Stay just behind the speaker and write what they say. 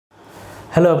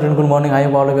Hello everyone, good morning. I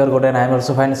hope all of you are good and I am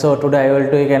also fine. So today I will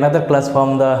take another class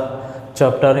from the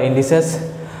chapter Indices,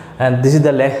 and this is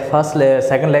the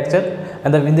second lecture.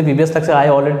 And in the previous lecture I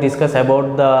already discussed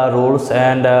about the rules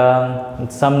and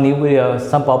some new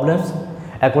some problems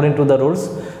according to the rules.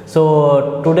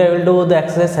 So today I will do the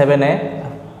exercise 7A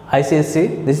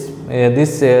ICSE.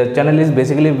 This channel is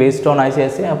basically based on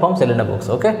ICSE from SELINA books.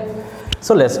 Okay,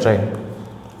 so let's try.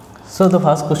 So the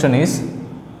first question is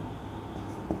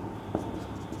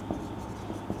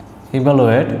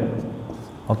evaluate.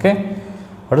 Okay,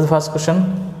 what is the first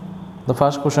question? The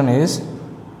first question is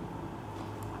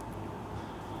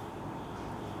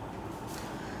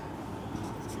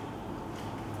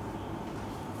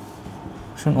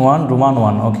question 1 Roman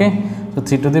 1. Okay, so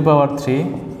 3 to the power 3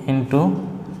 into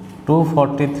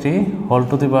 243 whole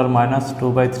to the power minus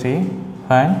 2 by 3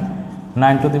 and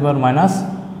 9 to the power minus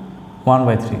 1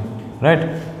 by 3, right?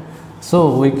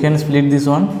 So we can split this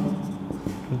one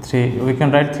 3, we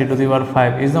can write 3 to the power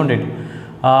 5, is not it?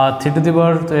 3 to the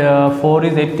power 4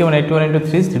 is 81, 81 into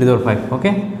 3 is 3 to the power 5.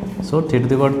 Okay, so 3 to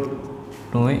the power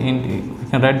 2 we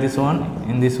can write this one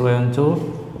in this way also.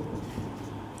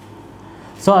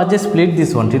 So I just split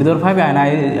this one 3 to the power 5 and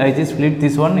I just split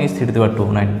this one is 3 to the power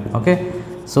 2, 9. Okay,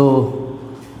 so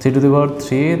 3 to the power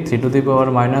 3, 3 to the power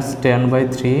minus 10 by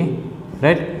 3,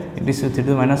 right? It is 3 to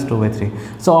the minus 2 by 3.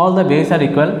 So all the bases are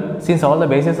equal. Since all the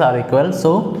bases are equal,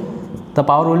 so the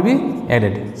power will be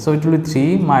added. So it will be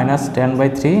 3 minus 10 by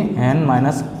 3 and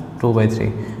minus 2 by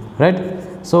 3, right?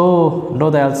 So do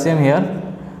the LCM here.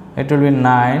 It will be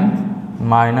 9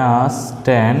 minus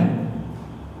 10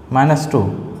 minus 2,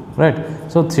 right?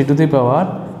 So 3 to the power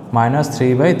minus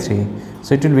 3 by 3.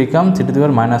 So it will become 3 to the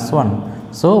power minus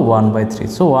 1. So 1 by 3.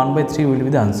 So 1 by 3 will be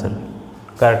the answer,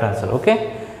 correct answer.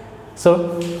 Okay.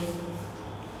 So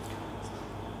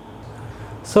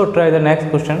try the next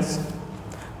questions.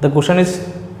 The question is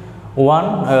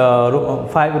Roman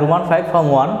 5 from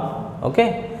 1.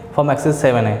 Okay, from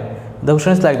exercise 7A. The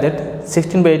question is like that: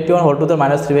 16 by 81 whole to the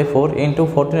minus 3 by 4 into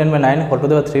 14 by 9 whole to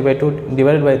the 3 by 2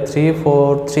 divided by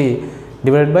 343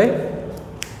 divided by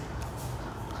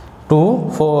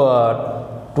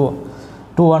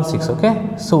 216.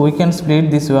 Okay, so we can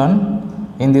split this one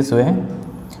in this way.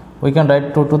 We can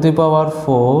write 2 to the power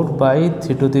 4 by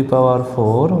 3 to the power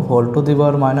 4 whole to the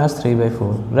power minus 3 by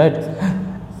 4, right?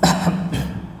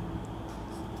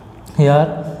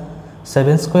 Here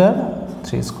 7 square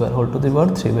 3 square whole to the power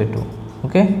 3 by 2.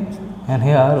 Okay, and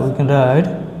here we can write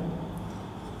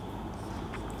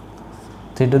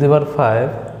 3 to the power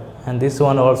 5 and this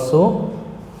one also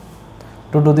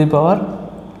 2 to the power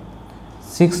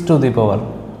 6 to the power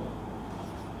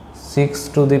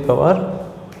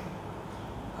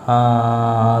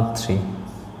 3.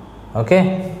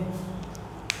 Okay,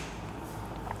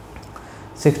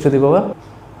 6 to the power.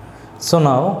 So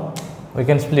now we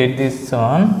can split this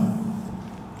one.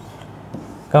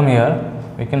 Come here,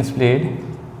 we can split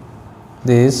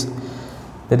this.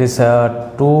 That is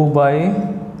 2 by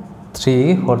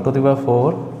 3 whole to the power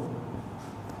 4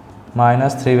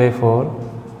 minus 3 by 4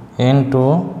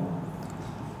 into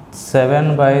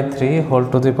 7 by 3 whole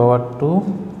to the power 2,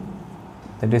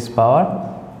 that is power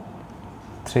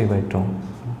 3 by 2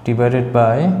 divided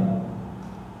by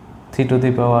 3 to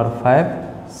the power 5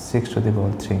 6 to the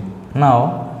power 3.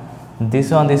 Now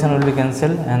this one will be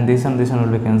cancelled and this one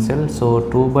will be cancelled. So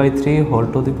 2 by 3 whole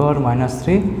to the power minus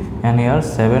 3 and here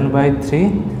 7 by 3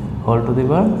 whole to the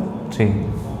power 3.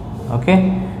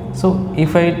 Okay, so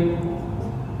if I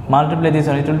multiply this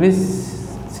one, it will be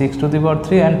 6 to the power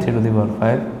 3 and 3 to the power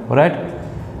 5, right?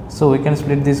 So we can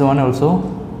split this one also.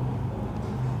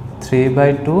 3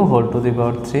 by 2 whole to the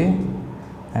power 3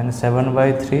 and 7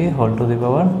 by 3 whole to the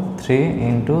power 3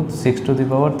 into 6 to the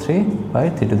power 3 by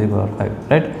 3 to the power 5,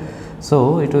 right?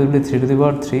 So it will be 3 to the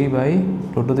power 3 by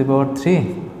 2 to the power 3.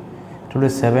 It will be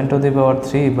 7 to the power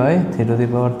 3 by 3 to the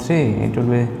power 3. It will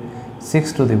be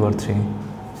 6 to the power 3.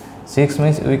 6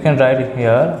 means we can write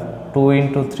here 2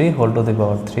 into 3 whole to the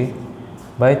power 3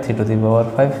 by 3 to the power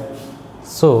 5.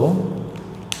 So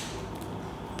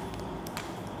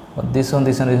this one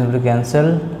will be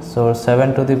cancelled. So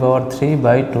 7 to the power 3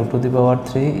 by 2 to the power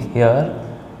 3, here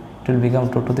it will become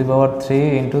 2 to the power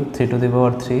 3 into 3 to the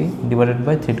power 3 divided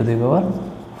by 3 to the power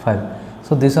 5.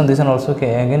 So this one also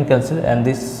again cancel and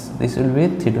this will be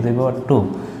 3 to the power 2.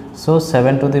 So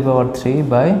 7 to the power 3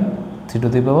 by 3 to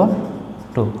the power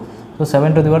 2. So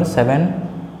 7 to the power 7,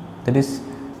 that is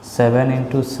 7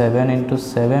 into 7 into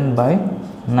 7 by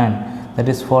 9, that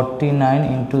is 49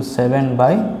 into 7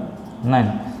 by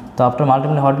 9. So after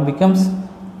multiplying, what it becomes?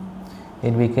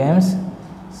 It becomes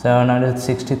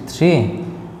 763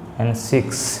 and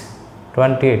 6,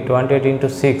 28 into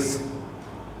 6,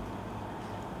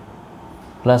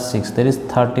 plus 6, that is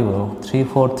 30,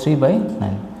 343 by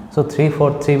 9. So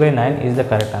 343 by 9 is the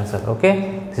correct answer.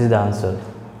 Okay, this is the answer.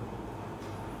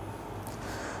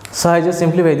 So I just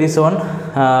simplify this one.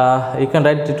 You can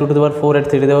write 2 to the power 4 at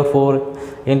 3 to the power 4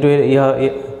 into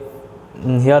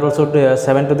here also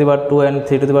 7 to the power 2 and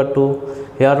 3 to the power 2.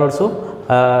 Here also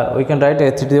we can write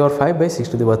 3 to the power 5 by 6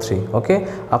 to the power 3. Okay,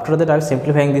 after that I am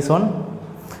simplifying this one.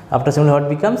 After simplifying,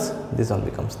 what becomes? This one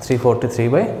becomes 343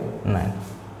 by 9.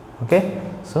 Okay,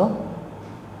 so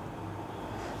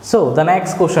the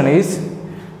next question is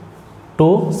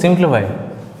to simplify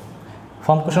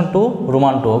from question 2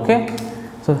 Roman 2. Okay,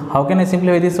 so how can I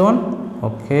simplify this one?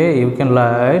 Okay, we can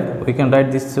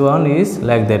write this one is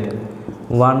like that,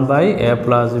 1 by a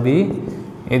plus b.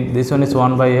 This one is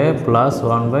 1 by a plus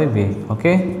 1 by b.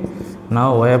 Okay,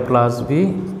 now a plus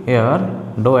b, here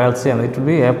do LCM, it will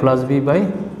be a plus b by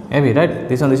ab, right?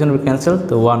 This one will cancel,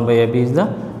 so 1 by ab is the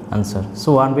answer.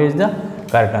 So 1 by is the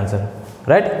correct answer,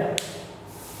 right?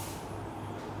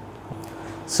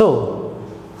 So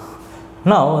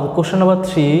now question number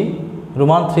 3,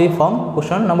 Roman 3 from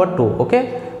question number 2.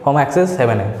 Okay, from exercise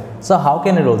 7a. So how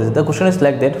can I roll this? The question is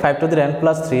like that, 5 to the n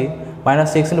plus 3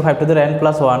 minus 6 into 5 to the n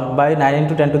plus 1 by 9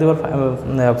 into 10 to the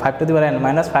power 5 to the power n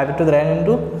minus 5 to the n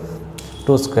into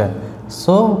 2 square.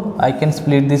 So I can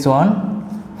split this one,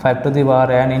 5 to the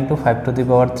power n into 5 to the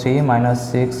power 3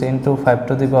 minus 6 into 5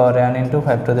 to the power n into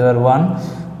 5 to the power 1.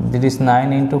 This is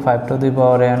 9 into 5 to the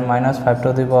power n minus 5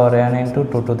 to the power n into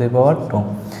 2 to the power 2.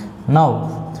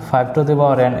 Now 5 to the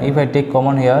power n, if I take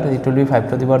common here, it will be 5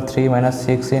 to the power 3 minus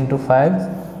 6 into 5.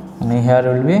 And here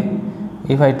will be,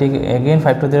 if I take again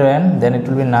 5 to the power n, then it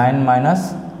will be 9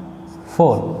 minus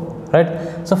 4, right?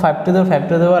 So 5 to the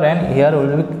power n here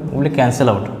will be cancel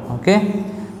out. Okay,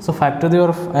 so 5 to the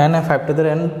power n and 5 to the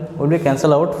n will be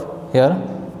cancel out here.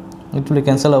 It will be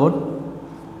cancel out.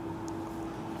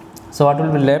 So what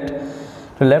will be left?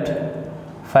 To left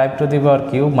 5 to the power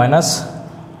cube minus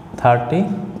 30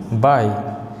 by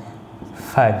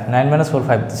 5. 9 minus 4,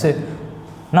 5. So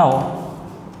now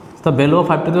the value of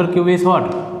 5 to the power cube is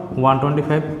what?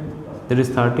 125. That is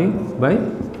 30 by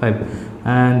 5.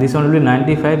 And this one will be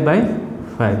 95 by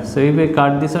 5. So if I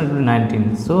cut this one, it will be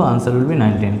 19. So answer will be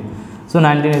 19. So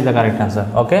 19 is the correct answer.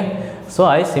 Okay. So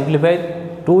I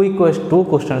simplified two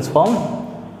questions from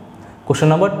question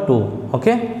number 2.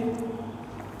 Okay.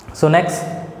 So next,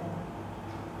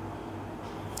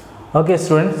 okay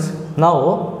students,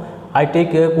 now I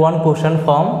take one question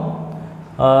from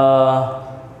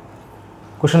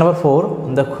question number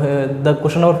 4. The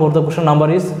question number 4, the question number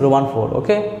is Roman 4.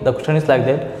 Okay, the question is like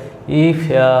that, if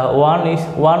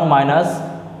 1 minus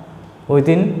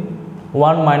within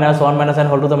 1 minus 1 minus and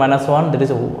whole to the minus 1, that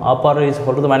is upper is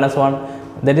whole to the minus 1,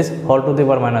 that is whole to the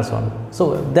power minus 1.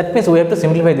 So that means we have to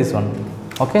simplify this one.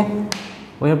 Okay,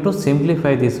 we have to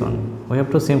simplify this one. We have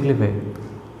to simplify.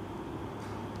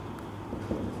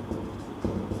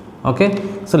 Okay,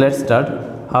 so let's start.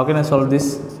 How can I solve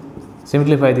this?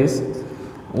 Simplify this.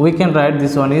 We can write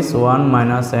this one is 1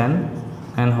 minus n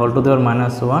and whole to the power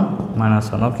minus 1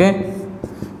 minus 1. Okay,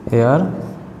 here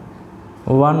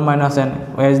 1 minus n,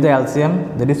 where is the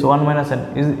LCM? That is 1 minus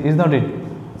n, is not it?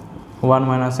 1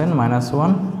 minus n minus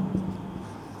 1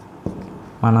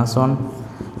 minus 1.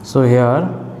 So here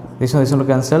this one will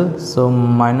cancel, so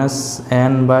minus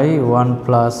n by 1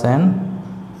 plus n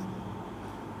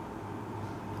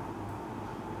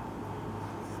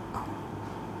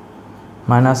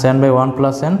minus n by 1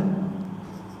 plus n,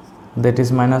 that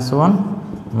is minus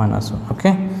 1 minus 1.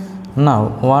 Okay, now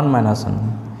 1 minus n,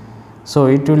 so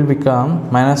it will become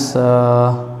minus it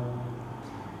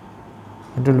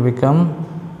will become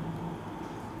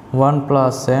 1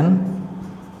 plus n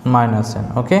minus n.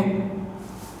 Okay,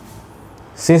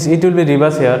 since it will be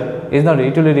reverse here, is not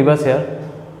it will be reverse here.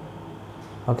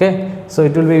 Okay, so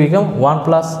it will be become 1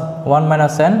 plus 1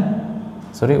 minus n,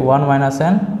 sorry 1 minus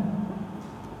n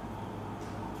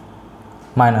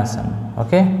minus n.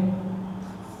 Okay,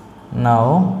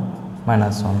 now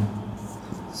minus 1,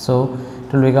 so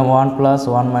it will become 1 plus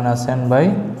 1 minus n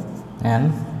by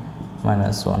n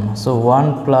minus 1. So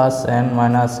 1 plus n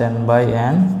minus n by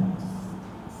n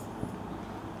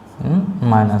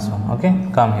minus 1. Okay,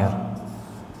 come here.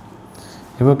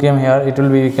 If you came here, it will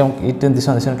be become this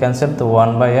one cancel, the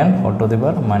 1 by n whole to the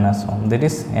power minus 1, that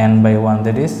is n by 1,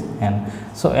 that is n.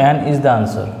 So n is the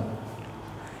answer.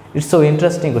 It's so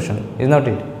interesting question, is not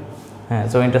it?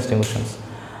 So interesting questions.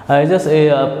 I just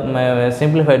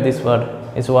simplified this word.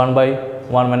 It's 1 by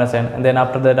 1 minus n, and then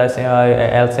after that I say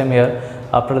LCM here.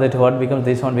 After that what becomes,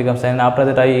 this one becomes n. After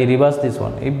that I reverse this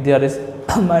one. If there is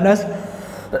minus,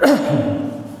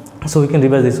 so we can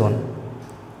reverse this one.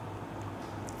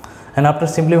 And after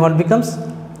simply what becomes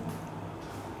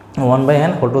 1 by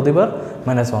n whole to the power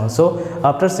minus 1. So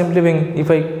after simplifying,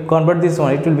 if I convert this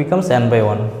one, it will becomes n by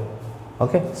 1.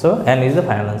 Okay, so n is the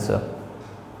final answer.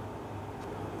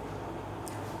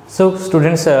 So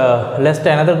students, let's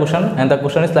try another question, and the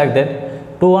question is like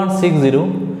that: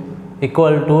 2160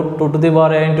 equal to 2 to the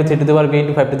power a into 3 to the power b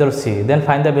into 5 to the power c. Then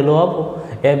find the value of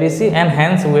a, b, c, and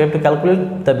hence we have to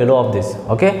calculate the value of this.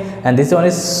 Okay, and this one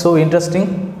is so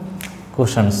interesting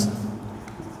questions.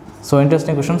 So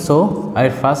interesting question. So I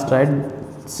first write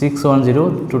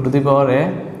 610 2 to the power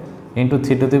a into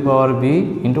 3 to the power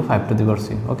b into 5 to the power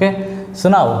c. Okay, so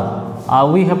now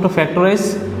we have to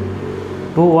factorize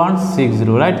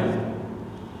 2160, right?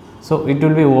 So it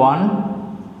will be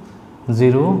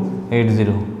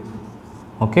 1080.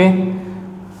 Okay,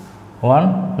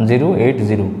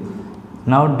 1080.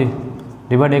 Now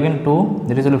divide again 2,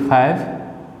 there is only 5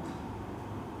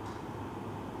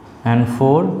 and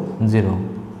 4 0.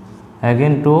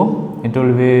 Again 2, it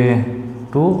will be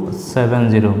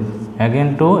 270.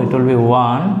 Again 2, it will be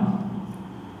 1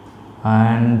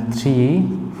 and 3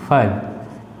 5.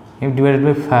 If divided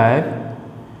by 5,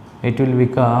 it will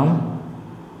become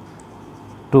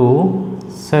 2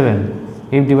 7.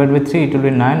 If divided by 3, it will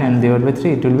be 9, and divided by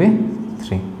 3, it will be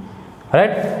 3.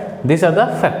 Right? These are the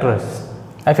factors.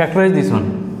 I factorize this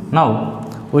one. Now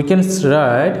we can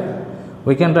write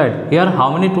here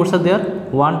how many 2's are there?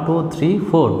 1 2 3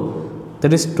 4.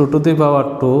 That is 2 to the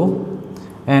power 2,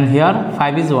 and here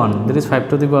 5 is 1. There is 5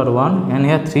 to the power 1, and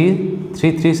here 3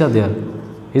 3's are there.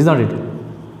 Is not it?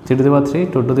 3 to the power 3,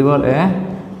 2 to the power a,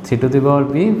 3 to the power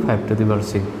b, 5 to the power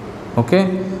c. Okay,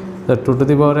 so 2 to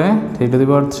the power a, 3 to the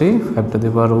power 3, 5 to the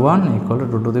power 1 equal to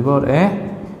 2 to the power a,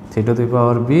 3 to the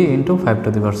power b into 5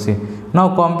 to the power c.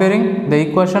 Now comparing the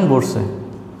equation both sides.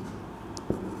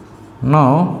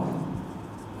 Now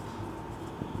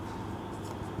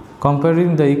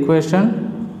comparing the equation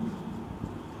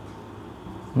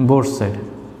both sides.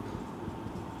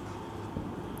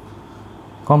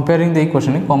 Comparing the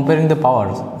equation, comparing the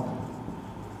powers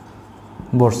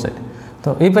both sides.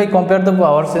 So if I compare the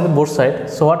powers in the both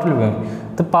sides, so what will be?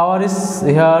 The power is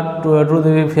here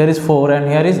here is 4 and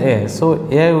here is a. So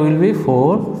a will be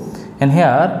 4, and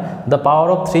here the power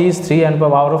of 3 is 3 and the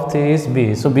power of 3 is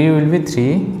b. So b will be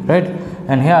 3, right?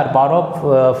 And here power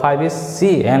of 5 is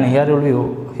c, and here will be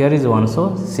here is 1.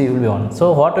 So c will be 1.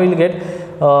 So what we will get?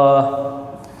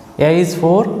 A is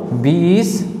 4, b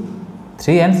is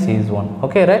 3, and c is 1.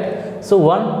 Okay, right? So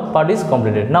one part is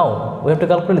completed. Now we have to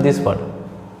calculate this part.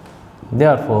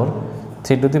 Therefore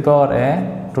 3 to the power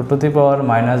a, 2 to the power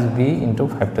minus b into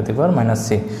 5 to the power minus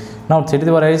c. Now 3 to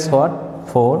the power a is what?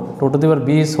 4, 2 to the power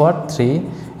b is what? 3,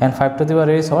 and 5 to the power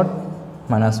a is what?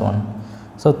 Minus 1.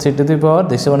 So 3 to the power,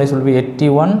 this one is will be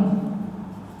 81,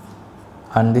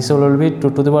 and this one will be 2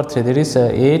 to the power 3, there is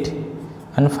 8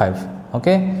 and 5.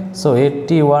 Okay, so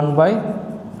 81 by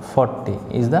 40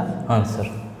 is the answer,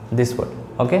 this one.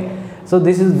 Okay, so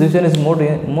this one is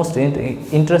most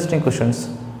interesting questions.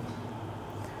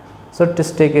 So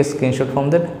just take a screenshot from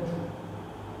that.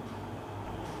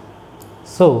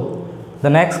 So the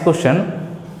next question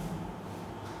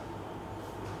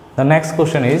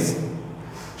is,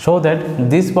 show that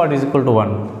this part is equal to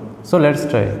 1. So let's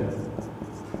try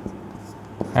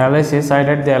analysis. I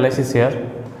write the analysis here.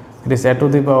 It is a to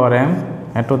the power m,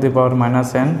 a to the power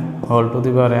minus n, whole to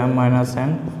the power m minus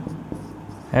n,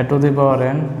 a to the power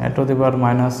n, a to the power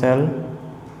minus l,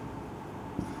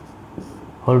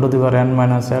 whole to the power n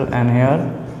minus l, and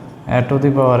here a to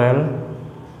the power l,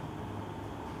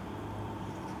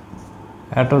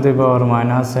 a to the power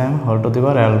minus m, whole to the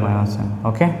power l minus m.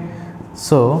 Okay,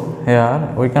 so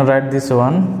here we can write this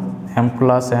one, m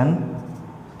plus n,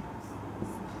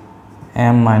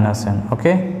 m minus n.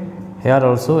 Okay, here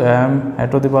also m a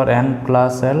to the power n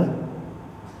plus l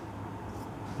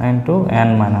into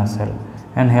n minus l,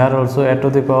 and here also a to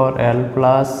the power l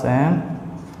plus m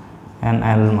and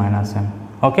l minus m.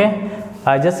 Okay,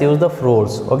 I just use the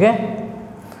rules. Okay,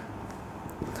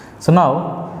 so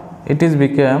now it is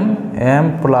become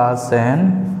m plus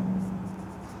n,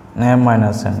 m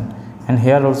minus n, and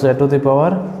here also a to the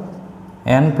power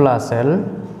n plus l,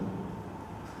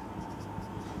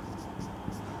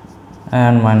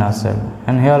 n minus l,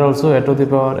 and here also a to the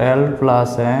power l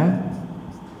plus m,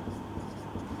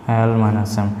 l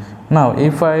minus m. Now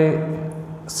if I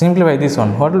simplify this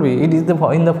one, what will be? It is in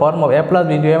the form of a plus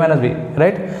b into a minus b,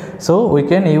 right? So we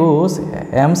can use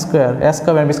m square, s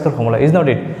square and b square formula, is not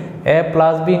it? A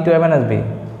plus b into a minus b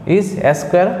is s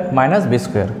square minus b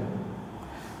square.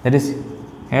 That is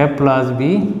a plus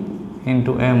b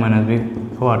into a minus b,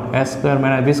 what? S square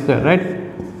minus b square, right?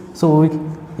 So we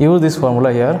use this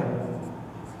formula here,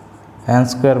 n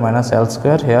square minus l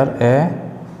square, here a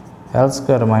L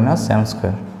square minus m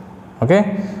square.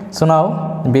 Okay, so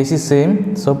now base is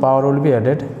same, so power will be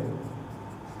added,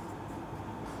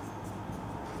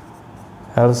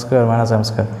 L square minus m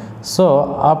square.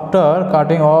 So after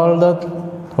cutting all the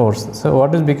force, so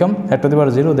what is become at to the power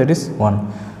 0, that is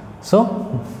 1. So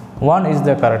 1 is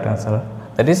the correct answer,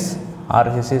 that is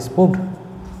RHS is proved.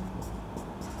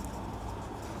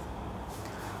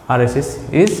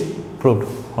 RHS is proved.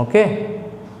 Okay,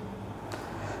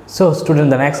 so student,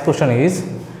 the next question is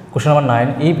question number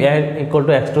 9. If a equal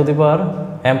to x to the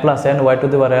power m plus n y to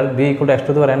the power l, b equal to x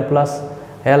to the power n plus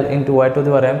l into y to the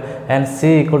power m, and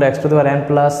c equal to x to the power n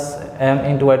plus m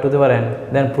into y to the power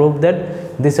n, then prove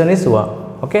that this one is 1.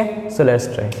 Okay, so let's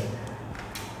try.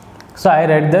 So I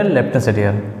write the left hand side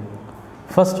here.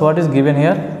 First, what is given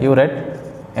here? You write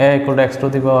a equal to x to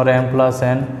the power m plus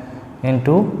n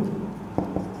into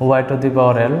y to the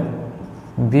power l,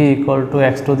 b equal to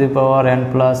x to the power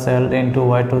n plus l into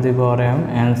y to the power m,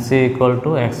 and c equal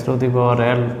to x to the power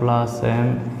l plus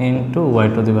m into y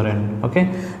to the power n. Okay,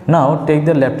 now take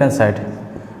the left hand side.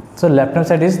 So left hand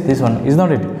side is this one, is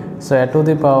not it? So a to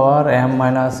the power m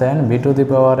minus n, b to the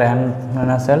power n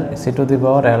minus l, c to the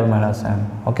power l minus m.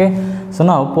 Okay, so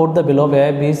now put the below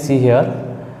a, b, c here.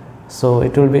 So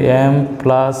it will be m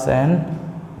plus n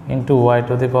into y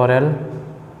to the power l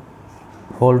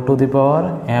whole to the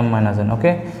power m minus n.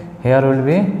 Okay, here will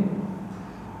be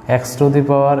x to the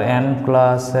power n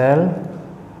plus l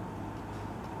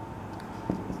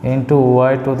into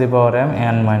y to the power m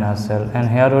n minus l, and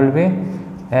here will be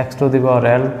x to the power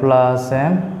l plus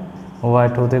m y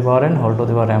to the power n whole to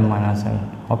the power m minus l.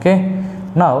 Okay,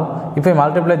 now if I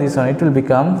multiply this one, it will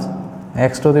become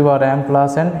x to the power m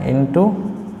plus n into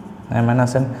m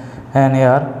minus n, and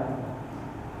here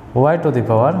y to the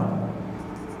power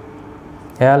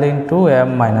l into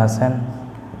m minus n,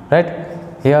 right?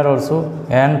 Here also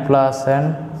n plus n,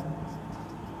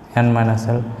 n minus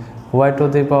l, y to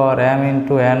the power m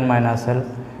into n minus l,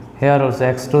 here also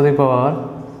x to the power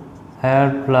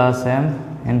l plus m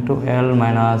into l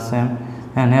minus m,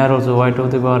 and here also y to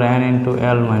the power n into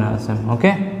l minus m.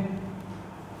 Okay,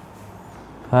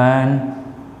 and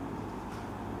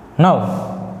now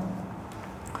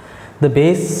the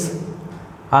base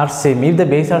are same. If the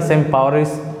base are same, power is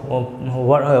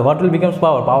what will become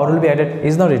power? Power will be added,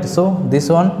 is not it? So this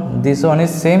one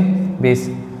is same base.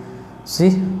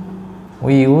 See,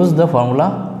 we use the formula.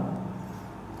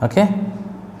 Okay,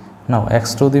 now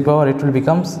x to the power, it will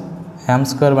becomes m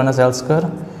square minus l square.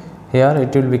 Here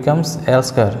it will becomes l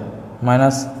square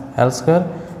minus l square,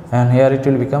 and here it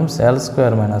will becomes l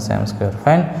square minus m square.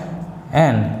 Fine,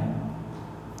 and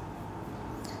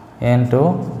into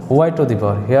y to the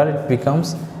power, here it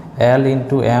becomes l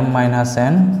into m minus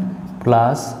n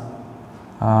plus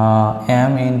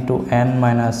m into n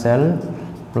minus l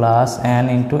plus n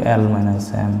into l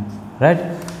minus m, right?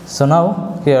 So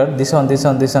now here this one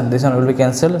will be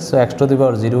cancelled, so x to the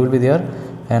power 0 will be there,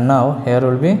 and now here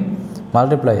will be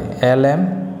multiply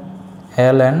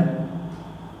ln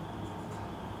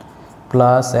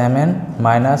plus mn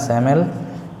minus ml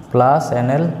plus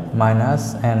nl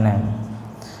minus nm.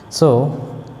 So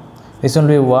this will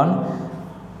be 1.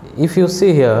 If you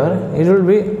see here, it will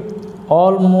be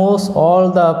almost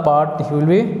all the part will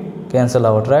be cancelled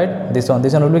out, right? This one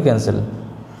will be cancelled.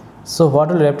 So what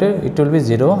will be left? It will be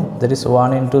 0. That is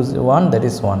 1 into 1, that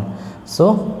is 1.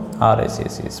 So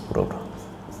RHS is proved.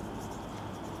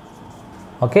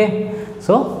 Okay,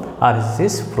 so RHS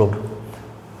is proved.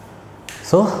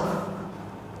 So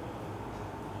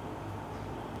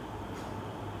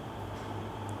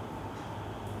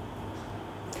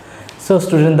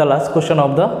student, the last question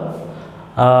of the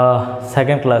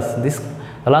second class,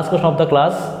 the last question of the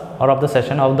class or of the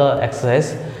session of the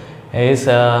exercise is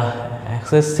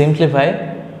exercise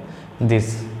simplify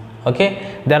this.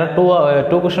 Okay, there are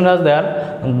two questions are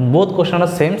there, both questions are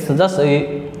same, so just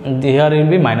here will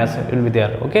be minus will be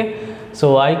there. Okay,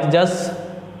 so I just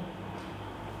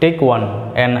take one,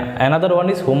 and another one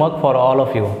is homework for all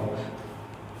of you.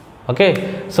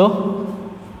 Okay, so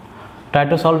try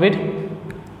to solve it.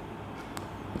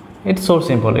 It's so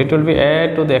simple. It will be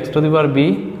a to the x to the power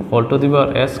b whole to the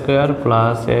power a square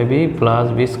plus ab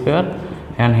plus b square,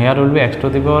 and here will be x to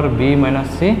the power b minus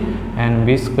c and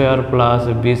b square plus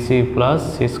bc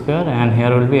plus c square, and here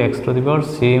will be x to the power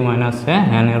c minus a,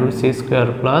 and here will be c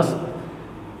square plus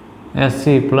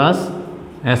sc plus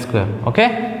s square.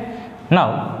 Okay,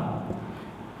 now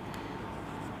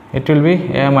it will be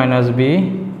a minus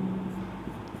b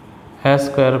a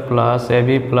square plus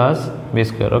ab plus b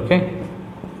square. Okay,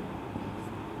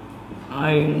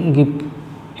 I give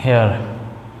here.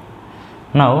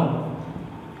 Now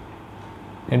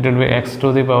it will be x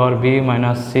to the power b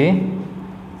minus c,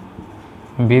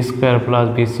 b square plus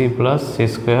bc plus c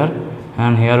square,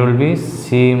 and here will be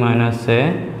c minus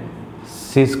a,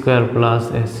 c square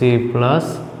plus ac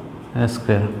plus a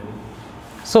square.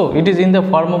 So it is in the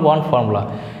form of one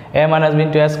formula. A minus b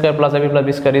into a square plus ab plus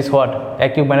b square is what? A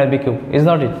cube minus b cube, is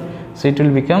not it? So it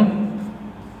will become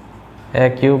a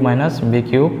cube minus b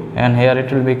cube, and here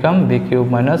it will become b cube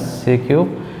minus c cube,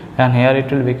 and here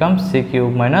it will become c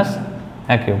cube minus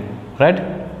a cube, right?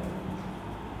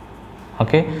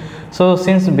 Okay, so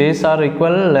since base are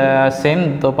equal,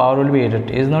 same, the power will be 8,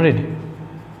 is not it?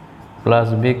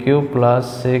 Plus b cube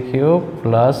plus c cube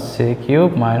plus c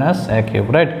cube minus a cube,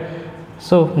 right?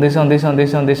 So this one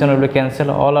will be cancelled,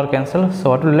 all are cancelled.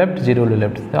 So what will be left? 0 will be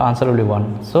left. The answer will be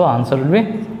 1. So answer will be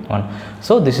 1.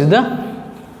 So this is the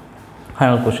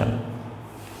final question.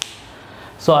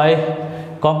 So I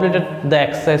completed the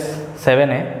exercise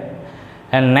 7a,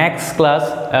 and next class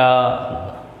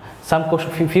some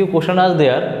question, few questions are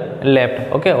there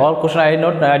left. Okay, all question I did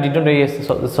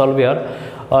not solve here,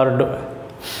 or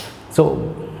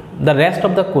so the rest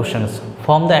of the questions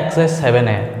from the exercise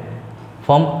 7a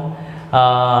from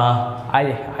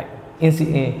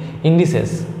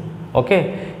indices,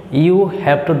 okay, you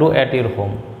have to do at your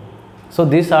home. So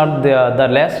these are the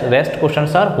rest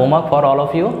questions are homework for all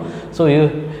of you, so you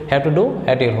have to do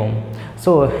at your home.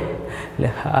 So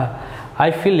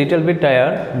I feel little bit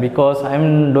tired because I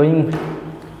am doing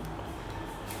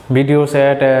videos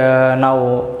at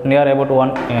now near about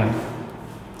 1 AM.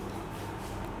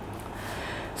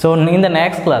 So in the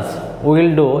next class we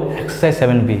will do exercise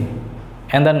 7b,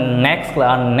 and the next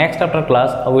after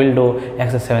class I will do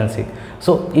exercise 7c.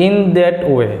 So in that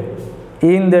way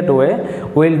we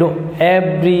will do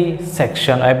every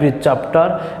section, every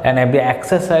chapter, and every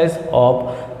exercise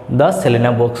of the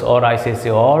SELINA books or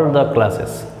ICSE, all the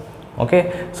classes.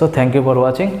 Okay, so thank you for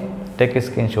watching. Take a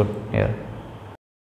screenshot here.